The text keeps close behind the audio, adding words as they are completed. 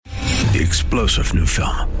the explosive new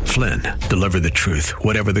film, Flynn, deliver the truth,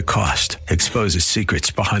 whatever the cost, exposes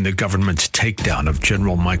secrets behind the government's takedown of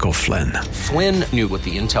General Michael Flynn. Flynn knew what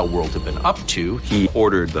the intel world had been up to. He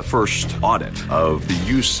ordered the first audit of the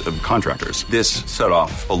use of contractors. This set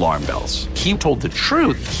off alarm bells. He told the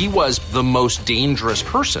truth. He was the most dangerous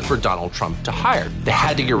person for Donald Trump to hire. They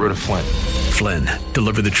had to get rid of Flynn. Flynn,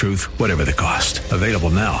 deliver the truth, whatever the cost. Available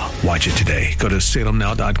now. Watch it today. Go to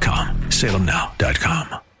salemnow.com.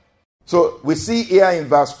 salemnow.com. So we see here in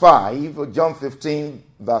verse 5, John 15,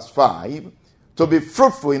 verse 5, to be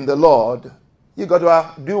fruitful in the Lord, you got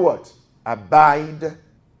to do what? Abide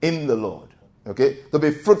in the Lord. Okay? To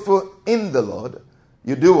be fruitful in the Lord,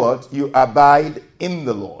 you do what? You abide in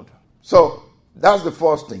the Lord. So that's the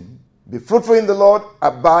first thing. Be fruitful in the Lord,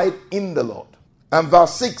 abide in the Lord. And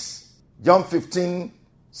verse 6, John 15,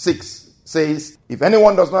 6 says, if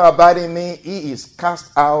anyone does not abide in me, he is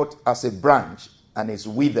cast out as a branch and is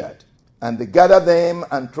withered. And they gather them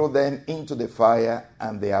and throw them into the fire,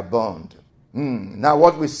 and they are burned. Now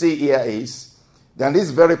what we see here is, that this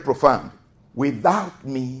is very profound. Without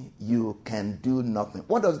me, you can do nothing.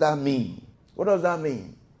 What does that mean? What does that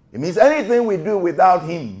mean? It means anything we do without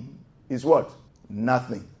him is what?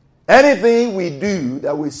 Nothing. Anything we do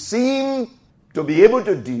that we seem to be able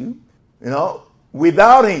to do,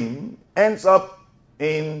 without him, ends up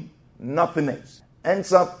in nothingness,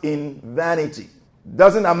 ends up in vanity.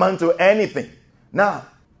 Doesn't amount to anything. Now,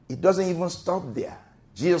 it doesn't even stop there.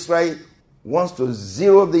 Jesus Christ wants to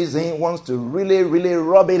zero this in, wants to really, really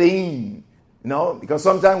rub it in. Because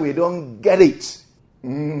sometimes we don't get it.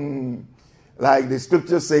 Like the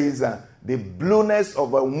scripture says, the blueness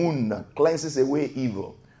of a wound cleanses away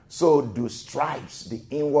evil. So do stripes, the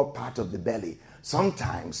inward part of the belly.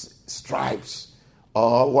 Sometimes stripes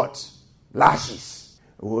or what? Lashes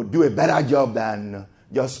will do a better job than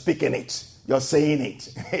just speaking it. You're saying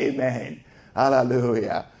it. Amen.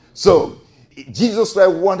 Hallelujah. So, Jesus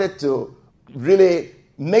Christ wanted to really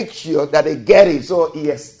make sure that they get it. So, he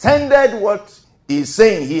extended what he's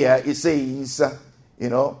saying here. He says,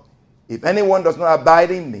 if anyone does not abide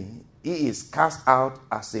in me, he is cast out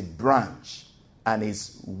as a branch and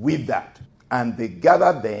is withered. And they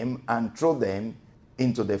gather them and throw them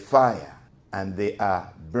into the fire, and they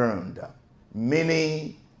are burned.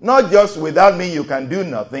 Meaning, not just without me you can do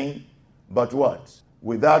nothing, but what?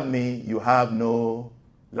 Without me, you have no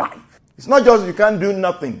life. It's not just you can't do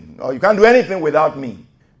nothing, or you can't do anything without me.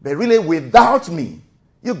 But really, without me,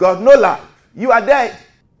 you got no life. You are dead.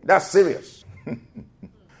 That's serious.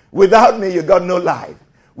 Without me, you got no life.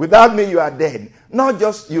 Without me, you are dead. Not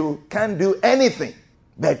just you can't do anything,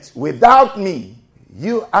 but without me,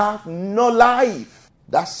 you have no life.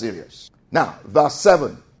 That's serious. Now, verse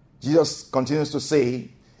 7, Jesus continues to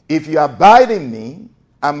say, if you abide in me,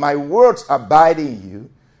 and my words abide in you,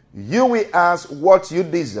 you will ask what you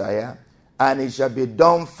desire, and it shall be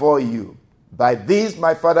done for you. By this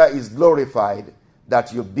my Father is glorified,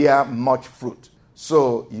 that you bear much fruit,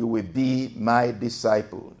 so you will be my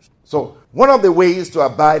disciples. So, one of the ways to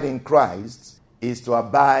abide in Christ is to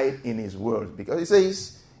abide in his word. Because he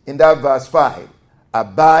says in that verse 5,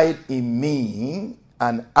 abide in me,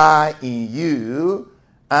 and I in you,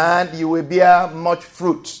 and you will bear much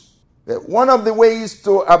fruit. One of the ways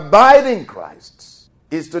to abide in Christ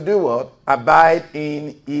is to do what? Abide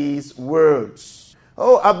in his words.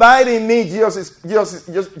 Oh, abide in me, Jesus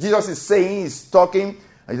is saying, he's talking.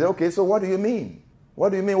 I said, okay, so what do you mean? What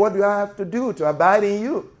do you mean? What do I have to do to abide in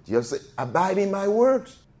you? Jesus said, abide in my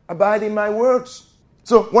words. Abide in my words.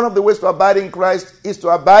 So one of the ways to abide in Christ is to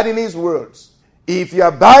abide in his words. If you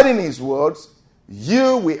abide in his words,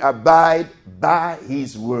 you will abide by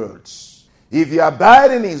his words. If you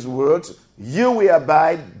abide in his words, you will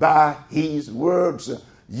abide by his words.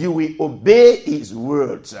 You will obey his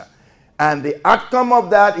words. And the outcome of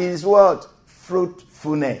that is what?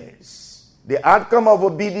 Fruitfulness. The outcome of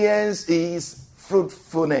obedience is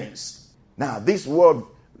fruitfulness. Now, this word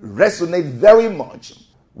resonates very much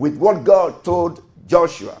with what God told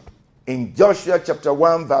Joshua. In Joshua chapter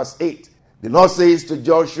 1 verse 8, the Lord says to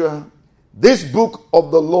Joshua, this book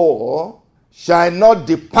of the law shall not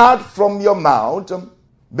depart from your mouth,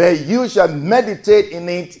 but you shall meditate in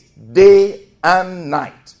it day and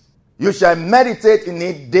night. You shall meditate in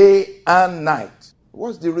it day and night.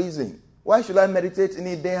 What's the reason? Why should I meditate in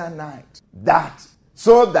it day and night?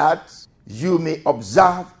 So that you may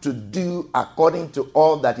observe to do according to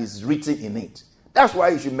all that is written in it. That's why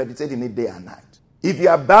you should meditate in it day and night. If you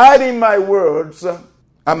abide in my words,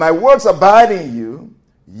 and my words abide in you,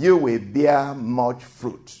 you will bear much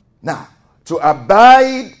fruit. Now, to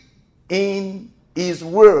abide in his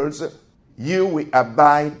words, you will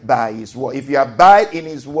abide by his word. If you abide in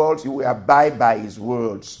his words, you will abide by his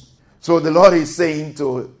words. So the Lord is saying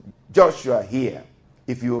to Joshua here,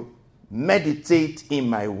 if you meditate in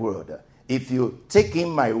my word, if you take in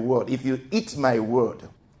my word, if you eat my word,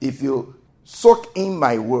 if you soak in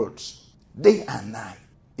my words day and night,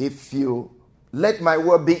 if you let my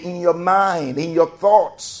word be in your mind, in your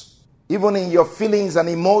thoughts, even in your feelings and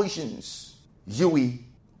emotions, you will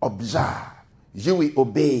observe, you will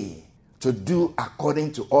obey to do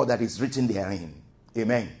according to all that is written therein.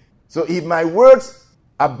 Amen. So if my words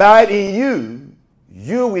abide in you,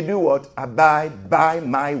 you will do what? Abide by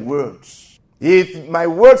my words. If my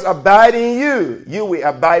words abide in you, you will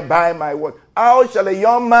abide by my word. How shall a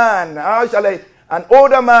young man, an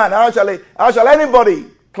older man, how shall anybody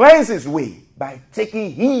cleanse his way? By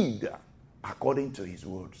taking heed according to his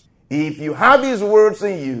words. If you have his words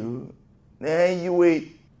in you, then you will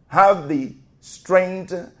have the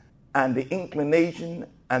strength and the inclination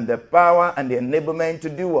and the power and the enablement to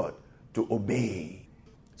do what? To obey.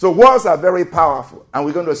 So words are very powerful, and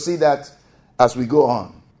we're going to see that as we go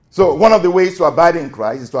on. So one of the ways to abide in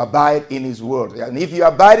Christ is to abide in his word. And if you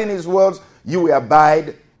abide in his words, you will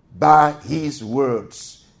abide by his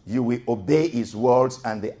words. You will obey his words,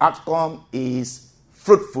 and the outcome is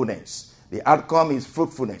fruitfulness. The outcome is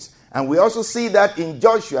fruitfulness. And we also see that in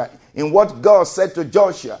Joshua, in what God said to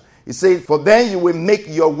Joshua. He said, for then you will make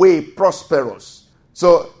your way prosperous.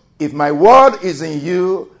 So if my word is in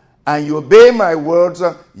you and you obey my words,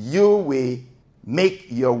 you will make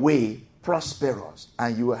your way prosperous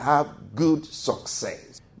and you will have good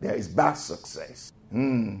success. There is bad success.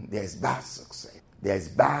 There is bad success. There is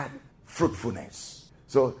bad fruitfulness.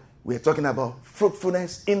 So we're talking about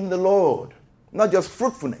fruitfulness in the Lord. Not just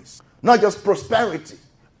fruitfulness. Not just prosperity.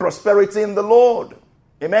 Prosperity in the Lord.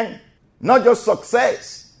 Amen. Not just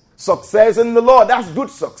success. Success in the Lord. That's good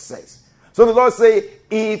success. So the Lord say,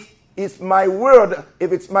 if it's my word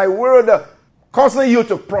causing you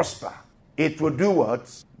to prosper, it will do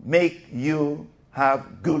what? Make you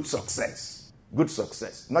have good success. Good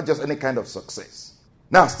success. Not just any kind of success.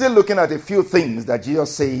 Now, still looking at a few things that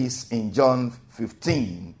Jesus says in John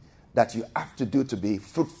 15 that you have to do to be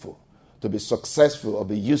fruitful, to be successful, or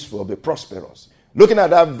be useful, or be prosperous. Looking at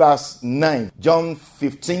that verse 9, John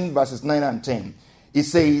 15 verses 9 and 10, it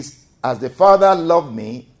says, as the Father loved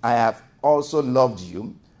me, I have also loved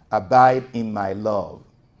you. Abide in my love.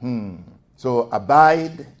 So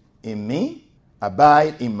abide in me,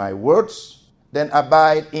 abide in my words, then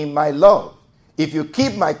abide in my love. If you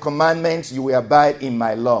keep my commandments, you will abide in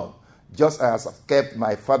my love, just as I've kept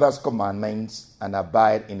my Father's commandments and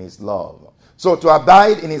abide in his love. So to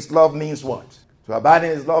abide in his love means what? To abide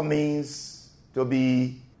in his love means to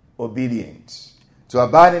be obedient. To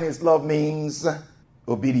abide in his love means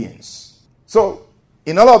obedience. So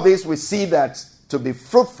in all of this, we see that to be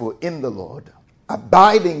fruitful in the Lord,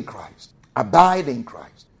 abide in Christ,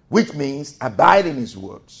 which means abide in his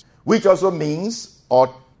words, which also means,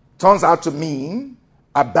 or turns out to mean,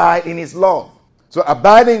 abide in his love. So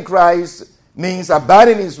abide in Christ means abide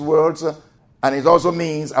in his words, and it also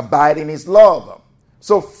means abide in his love.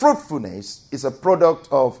 So fruitfulness is a product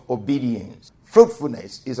of obedience.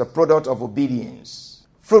 Fruitfulness is a product of obedience.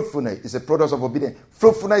 Fruitfulness is a product of obedience.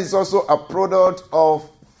 Fruitfulness is also a product of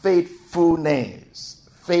faithfulness.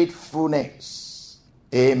 Faithfulness.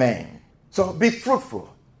 Amen. So be fruitful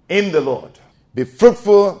in the Lord. Be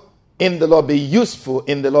fruitful in the Lord. Be useful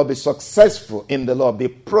in the Lord. Be successful in the Lord. Be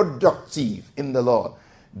productive in the Lord.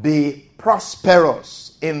 Be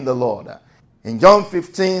prosperous in the Lord. In John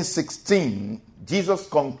 15:16, Jesus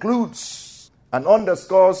concludes and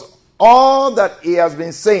underscores all that he has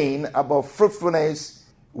been saying about fruitfulness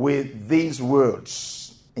with these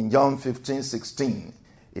words. In John 15:16,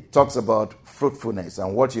 it talks about fruitfulness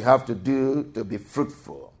and what you have to do to be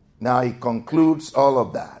fruitful. Now he concludes all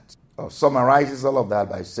of that, or summarizes all of that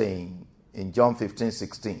by saying in John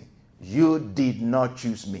 15:16, you did not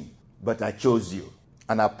choose me, but I chose you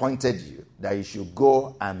and appointed you that you should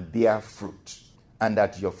go and bear fruit, and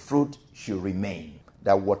that your fruit should remain,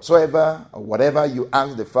 that whatsoever or whatever you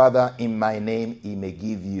ask the Father in my name, he may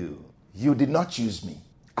give you. You did not choose me.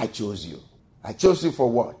 I chose you. I chose you for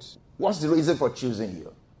what? What's the reason for choosing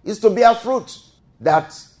you? It's to bear fruit,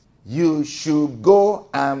 that you should go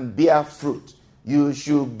and bear fruit. You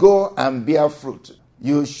should go and bear fruit.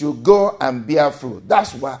 You should go and bear fruit.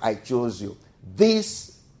 That's why I chose you.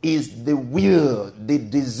 This is the will, the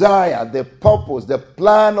desire, the purpose, the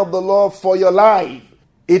plan of the Lord for your life.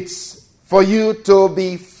 It's for you to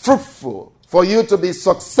be fruitful, for you to be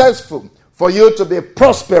successful, for you to be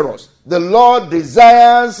prosperous. The Lord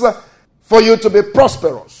desires for you to be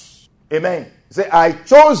prosperous. Amen. Say, I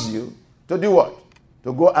chose you to do what?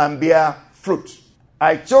 To go and bear fruit.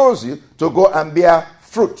 I chose you to go and bear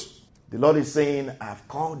fruit. The Lord is saying, I've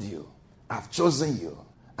called you, I've chosen you,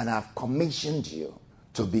 and I've commissioned you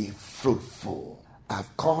to be fruitful.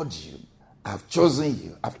 I've called you, I've chosen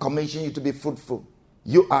you, I've commissioned you to be fruitful.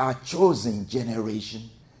 You are a chosen generation.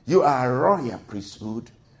 You are a royal priesthood.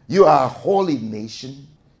 You are a holy nation.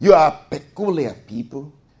 You are a peculiar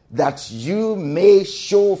people, that you may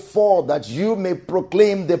show forth, that you may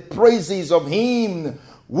proclaim the praises of him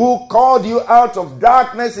who called you out of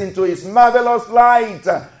darkness into his marvelous light.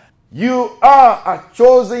 You are a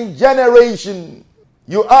chosen generation.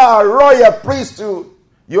 You are a royal priesthood.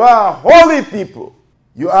 You are a holy people.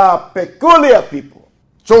 You are a peculiar people.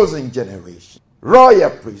 Chosen generation. Royal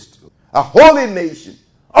priesthood. A holy nation.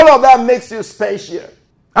 All of that makes you special.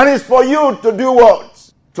 And it's for you to do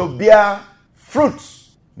what? To bear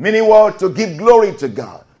fruits. Meaning what? To give glory to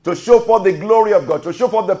God. To show forth the glory of God. To show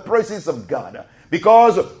forth the praises of God.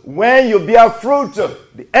 Because when you bear fruit,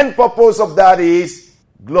 the end purpose of that is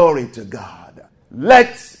glory to God.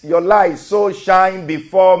 Let your light so shine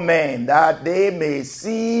before men that they may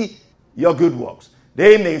see your good works.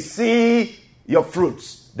 They may see your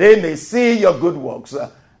fruits. They may see your good works.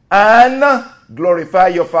 And glorify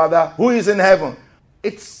your Father who is in heaven.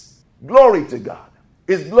 It's glory to God.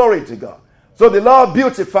 It's glory to God. So the Lord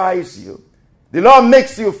beautifies you. The Lord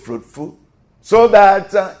makes you fruitful so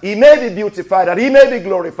that he may be beautified, that he may be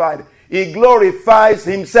glorified. He glorifies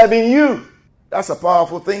himself in you. That's a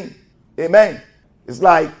powerful thing. Amen. It's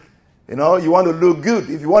like, you want to look good.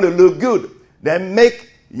 If you want to look good, then make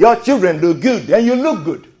your children look good. Then you look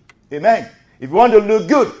good. Amen. If you want to look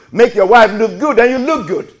good, make your wife look good. Then you look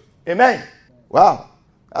good. Amen. Wow.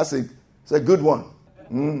 That's a good one.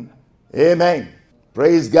 Amen.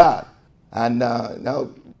 Praise God. And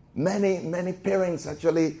now many parents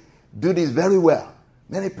actually do this very well.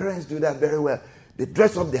 Many parents do that very well. They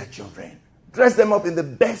dress up their children. Dress them up in the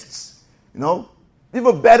best,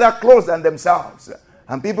 even better clothes than themselves.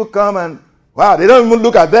 And people come and, wow, they don't even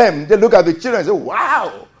look at them. They look at the children and say,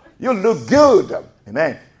 wow, you look good.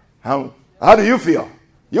 Amen. How do you feel?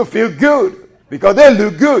 You feel good because they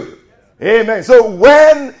look good. Amen. So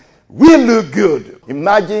when we look good,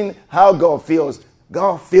 imagine how God feels.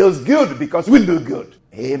 God feels good because we look good.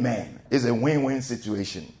 Amen. It's a win-win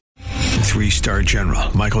situation. 3-star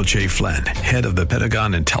General Michael J. Flynn, head of the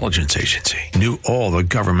Pentagon Intelligence Agency, knew all the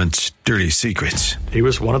government's dirty secrets. He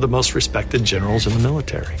was one of the most respected generals in the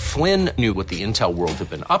military. Flynn knew what the intel world had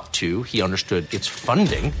been up to. He understood its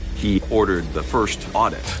funding. He ordered the first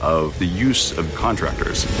audit of the use of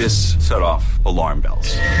contractors. This set off alarm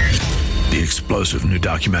bells. The explosive new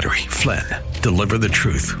documentary, Flynn, Deliver the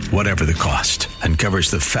Truth, Whatever the Cost, uncovers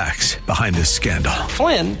the facts behind this scandal.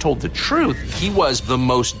 Flynn told the truth. He was the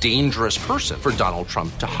most dangerous person for Donald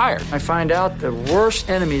Trump to hire. I find out the worst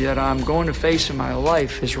enemy that I'm going to face in my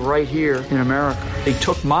life is right here in America. They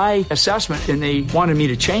took my assessment and they wanted me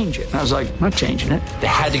to change it. And I was like, I'm not changing it. They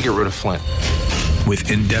had to get rid of Flynn.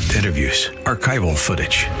 With in-depth interviews, archival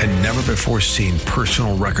footage, and never-before-seen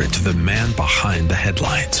personal records of the man behind the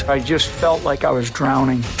headlines. I just felt like I was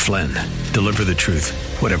drowning. Flynn, Deliver the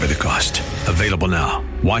Truth, Whatever the Cost. Available now.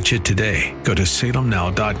 Watch it today. Go to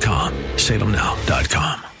salemnow.com.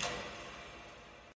 salemnow.com.